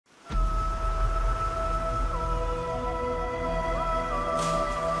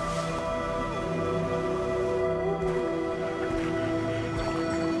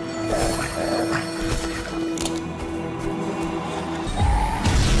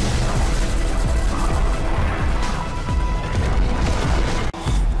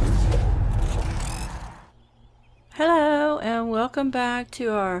welcome back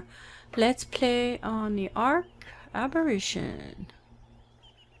to our Let's Play on the Ark Aberration.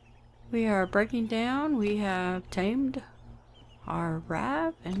 We are breaking down. We have tamed our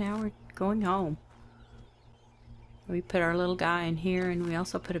rab and now we're going home. We put our little guy in here and we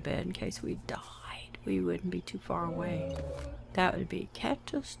also put a bed in case we died. We wouldn't be too far away. That would be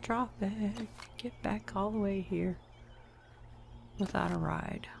catastrophic. Get back all the way here without a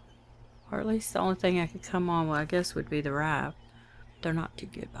ride. Or at least the only thing I could come on, well, I guess, would be the rab. They're not too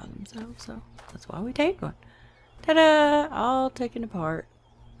good by themselves, so that's why we tamed one. Ta-da! All taken apart.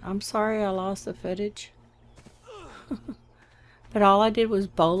 I'm sorry I lost the footage. But all I did was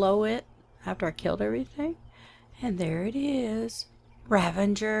bolo it after I killed everything. And there it is.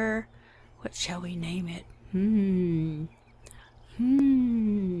 Ravenger. What shall we name it?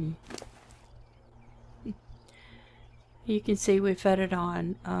 You can see we fed it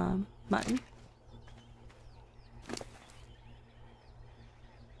on mutton.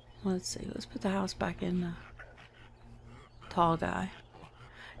 Let's see, let's put the house back in the tall guy.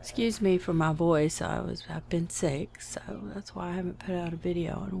 Excuse me for my voice, I've been sick, so that's why I haven't put out a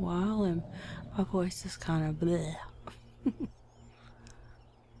video in a while and my voice is kind of bleh.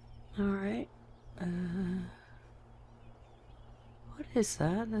 Alright. What is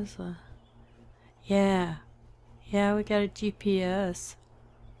that? That's a... Yeah, we got a GPS.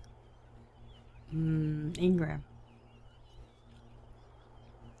 Ingram.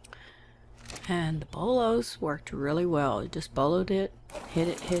 And the bolos worked really well. It just boloed it, hit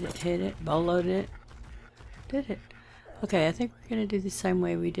it, boloed it, did it. Okay, I think we're going to do the same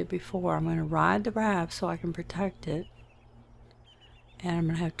way we did before. I'm going to ride the rab so I can protect it. And I'm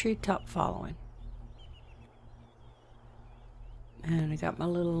going to have treetop following. And I got my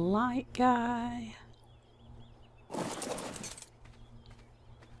little light guy.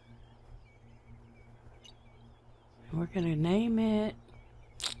 We're gonna name it,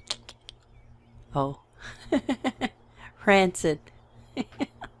 oh, Rancid.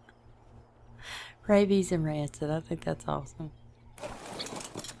 Rabies and Rancid. I think that's awesome.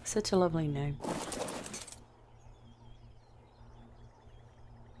 Such a lovely name.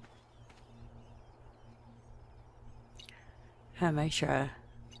 Gotta make sure I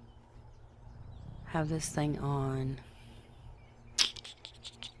have this thing on.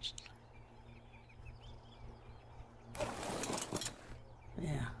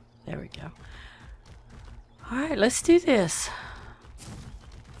 Yeah, there we go. Alright, let's do this.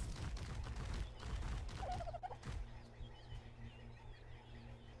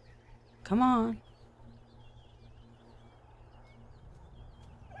 Come on.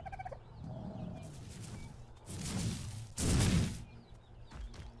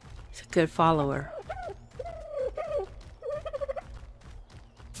 He's a good follower.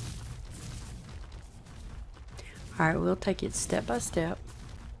 Alright, we'll take it step by step.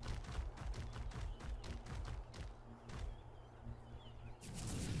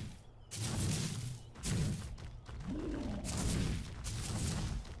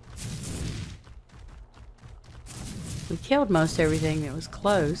 We killed most everything that was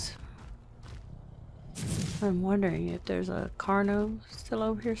close. I'm wondering if there's a Carno still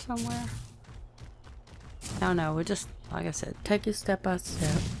over here somewhere. No, we'll just, like I said, take it step by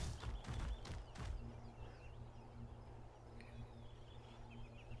step.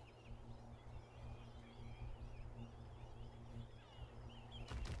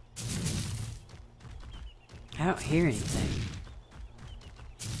 I don't hear anything.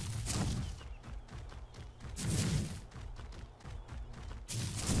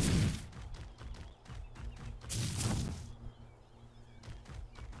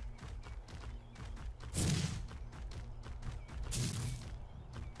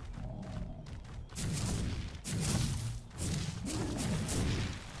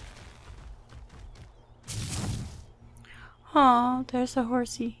 Aw, there's a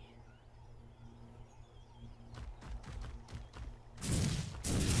horsey.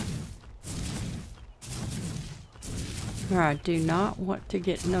 I do not want to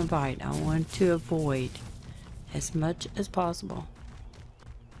get in a fight. I want to avoid as much as possible.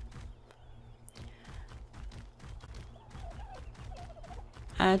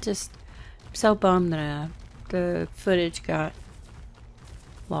 I'm so bummed that the footage got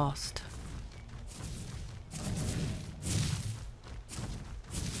lost.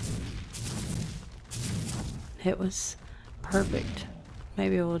 It was perfect.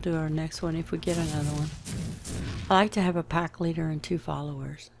 Maybe we'll do our next one if we get another one. I like to have a pack leader and 2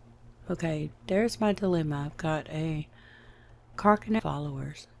 followers. Okay, there's my dilemma. I've got a carcanos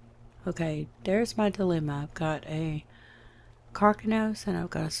followers. Okay, there's my dilemma. I've got a carcanos and I've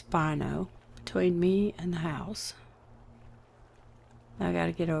got a spino between me and the house. I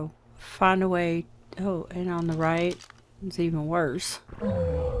gotta find a way. Oh, and on the right, it's even worse.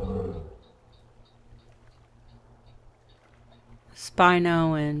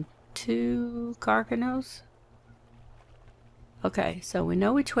 Spino and 2 carcanos. Okay, so we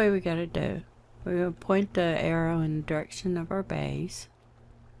know which way we gotta do. We're gonna point the arrow in the direction of our base.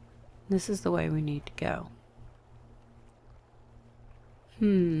 This is the way we need to go.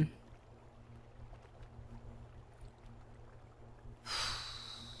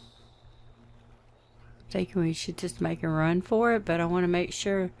 Thinking we should just make a run for it, but I want to make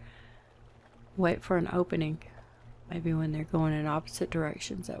sure. Wait for an opening. Maybe when they're going in opposite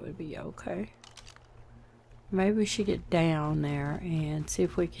directions, that would be okay. Maybe we should get down there and see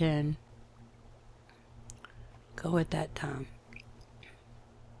if we can go at that time.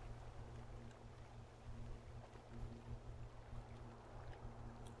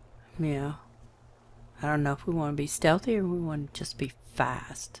 Yeah. I don't know if we want to be stealthy or we want to just be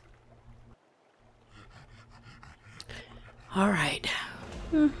fast. Alright.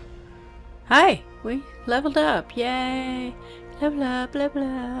 Hi! We leveled up. Yay! Level up, level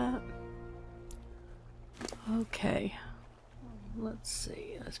up. Okay. Let's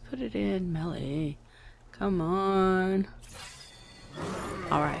see. Let's put it in melee. Come on.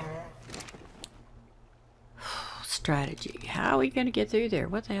 Alright. Strategy. How are we going to get through there?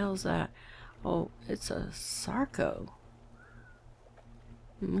 What the hell is that? Oh, it's a Sarco.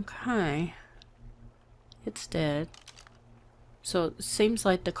 Okay. It's dead. So it seems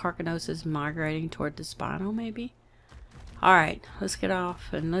like the Carcanos is migrating toward the Spinal, maybe? Alright, let's get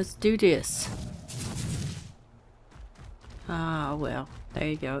off and let's do this. Ah, well, there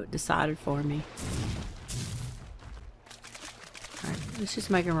you go. It decided for me. Alright, let's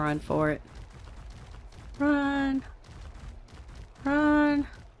just make a run for it. Run! Run!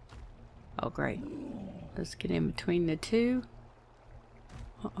 Oh, great. Let's get in between the two.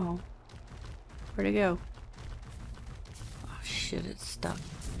 Uh-oh. Where'd it go? Shit, it's stuck.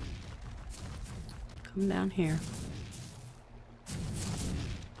 Come down here.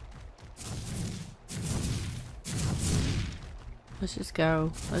 Let's just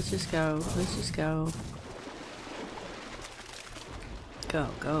go. Let's just go. Let's just go. Go,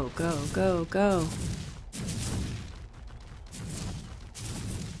 go, go, go, go.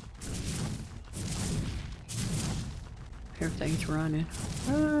 Everything's running.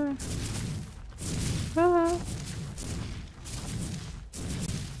 Run. Run.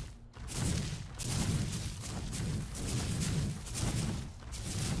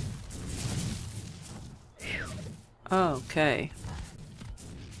 Okay.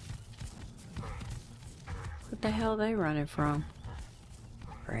 What the hell are they running from?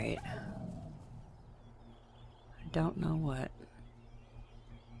 Great. I don't know what.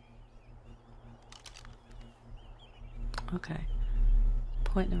 Okay.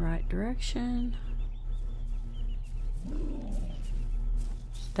 Point in the right direction.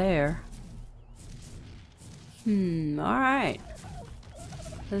 It's there. Alright.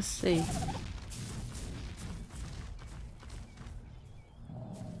 Let's see.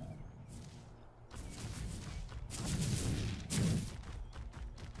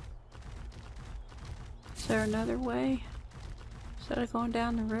 Is there another way? Instead of going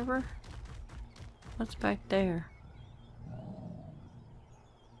down the river? What's back there?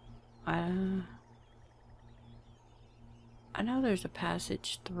 I know there's a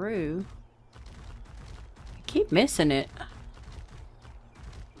passage through. I keep missing it.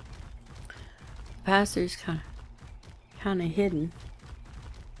 The passage's kind of hidden.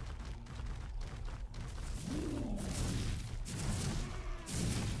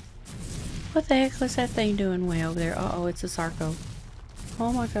 What the heck was that thing doing way over there? Uh-oh, it's a Sarco.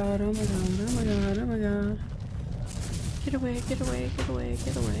 Oh my god, oh my god, oh my god, oh my god. Get away, get away, get away,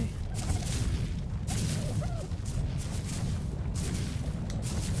 get away.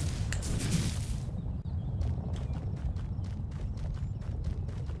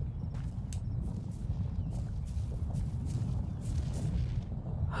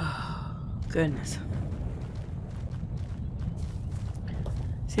 Goodness.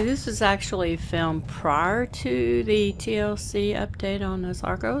 See, this was actually filmed prior to the TLC update on those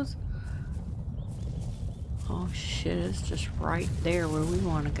Arcos. Oh shit, it's just right there where we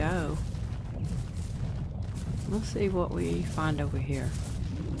want to go. Let's see what we find over here.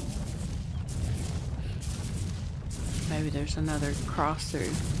 Maybe there's another cross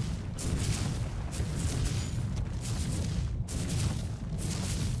through.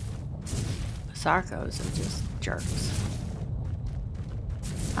 Sarcos are just jerks.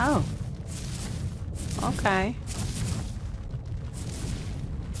 Oh. Okay.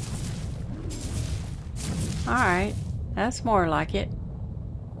 Alright. That's more like it.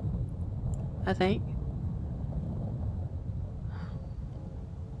 I think.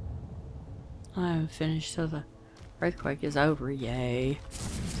 I haven't finished till the earthquake is over. Yay.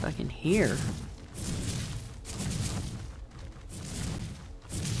 So I can hear.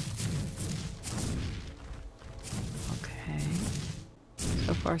 Okay.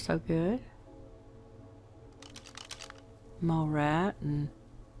 So far so good. Mole rat and...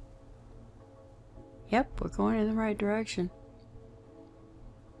 Yep, we're going in the right direction.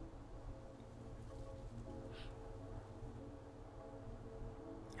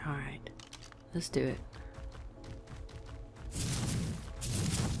 Alright. Let's do it.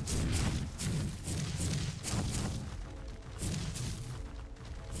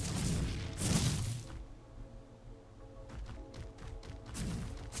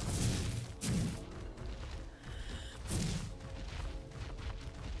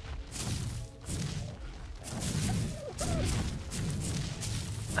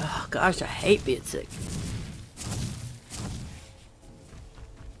 Oh gosh, I hate being sick.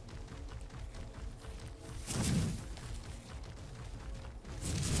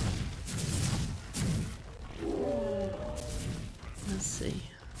 Let's see.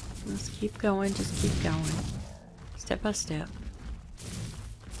 Let's keep going, just keep going. Step by step.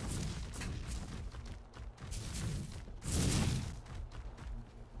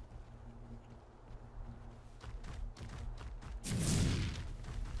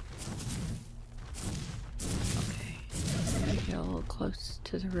 Get a little close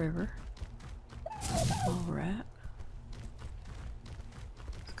to the river. Alright.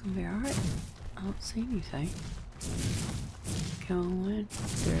 It's gonna be alright. I don't see anything. Going.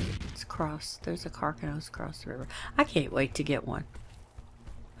 There, it's crossed. There's a carcanos across the river. I can't wait to get one.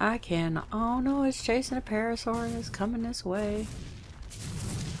 I can. Oh no, it's chasing a parasaur. It's coming this way.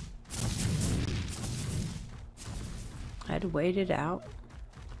 I had to wait it out.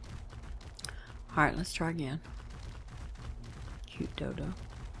 Alright, let's try again. Cute dodo.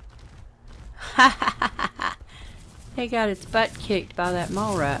 It got its butt kicked by that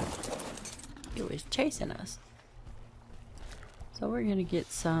mole rat. It was chasing us. So we're gonna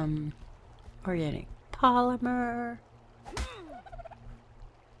get some organic polymer.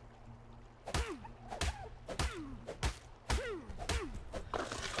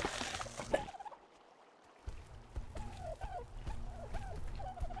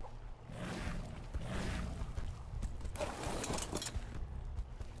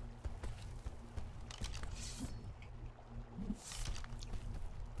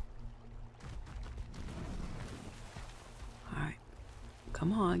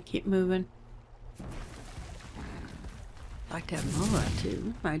 Come on, keep moving. I like that mower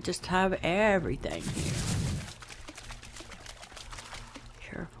too. I just have everything here.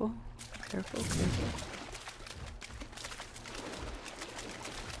 Careful, careful, careful.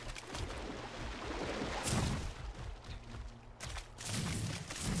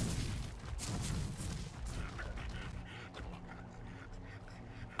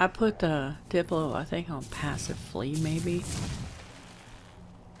 I put the Diplo, I think, on passive flee maybe.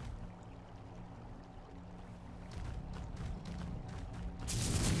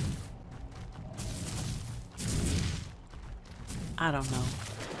 I don't know.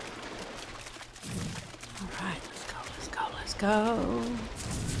 Alright, let's go, let's go, let's go.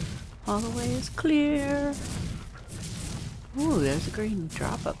 All the way is clear. Ooh, there's a green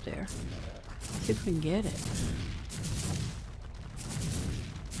drop up there. Let's see if we can get it.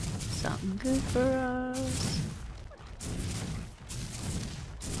 Something good for us.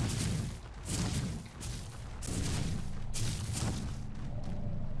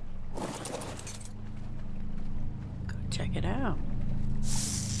 Go check it out.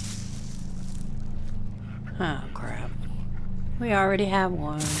 Oh crap. We already have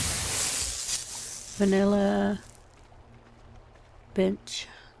one. Vanilla bench.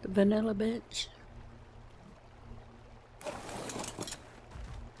 The vanilla bench.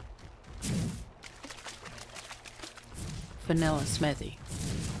 Vanilla smithy.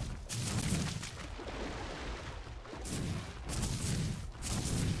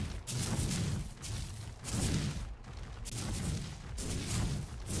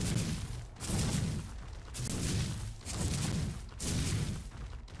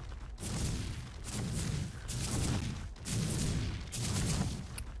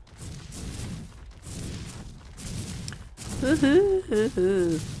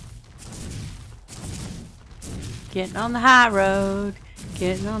 Woohoo! Getting on the high road.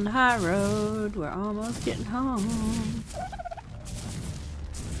 Getting on the high road. We're almost getting home.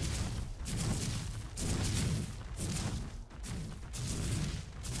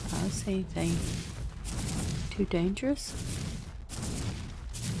 I don't see anything too dangerous.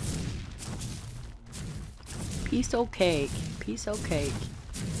 Piece of cake. Piece of cake.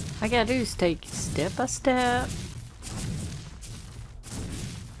 All I gotta do is take step by step.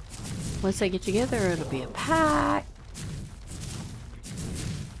 Once they get together, it'll be a pack.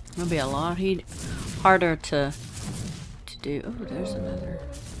 It'll be a lot harder to do. Oh, there's another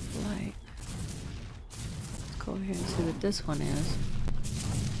light. Let's go over here and see what this one is.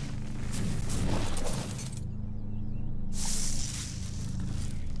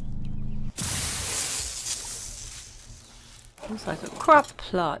 Looks like a crop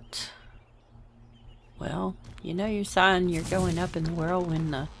plot. Well, you know your sign you're going up in the world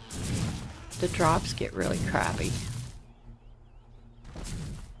when the drops get really crappy.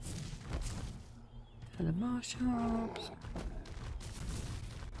 And the mushrooms.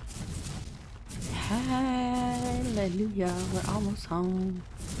 Hallelujah, we're almost home.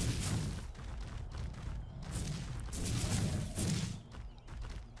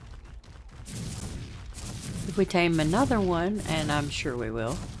 If we tame another one, and I'm sure we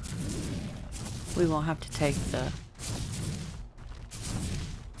will, we won't have to take the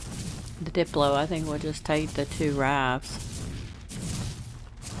Diplo. I think we'll just take the 2 rafts.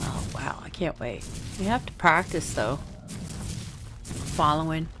 Oh wow, I can't wait. You have to practice though.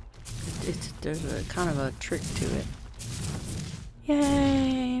 Following. There's a kind of a trick to it.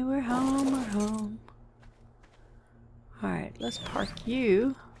 Yay, we're home, we're home. Alright, let's park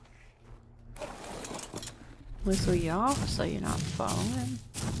you. Whistle you off so you're not following.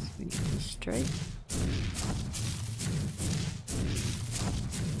 So we need to straight.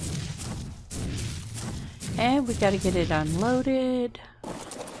 And we gotta get it unloaded.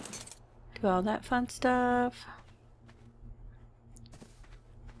 Do all that fun stuff.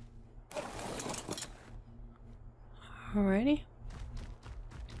 Alrighty.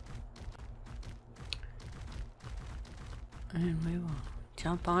 And we will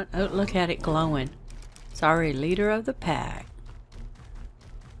jump on. Oh, look at it glowing. Sorry, leader of the pack.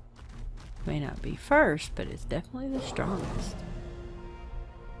 May not be first, but it's definitely the strongest.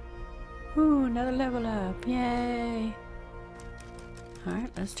 Ooh, another level up. Yay.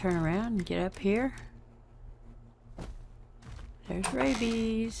 Alright, let's turn around and get up here. There's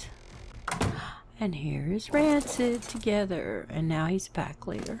Rabies. And here is Rancid together. And now he's a pack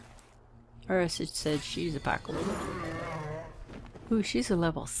leader. Or as it said, she's a pack leader. Ooh, she's a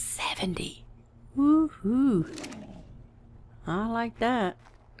level 70. Woohoo. I like that.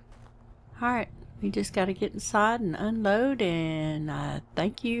 Alright, we just gotta get inside and unload, and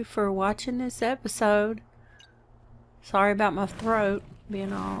thank you for watching this episode. Sorry about my throat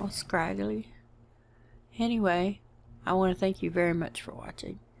being all scraggly. Anyway, I want to thank you very much for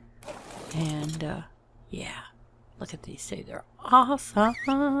watching. And, yeah. Look at these two. They're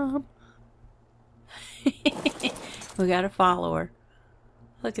awesome. We got a follower.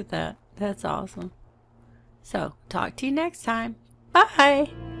 Look at that. That's awesome. So, talk to you next time. Bye!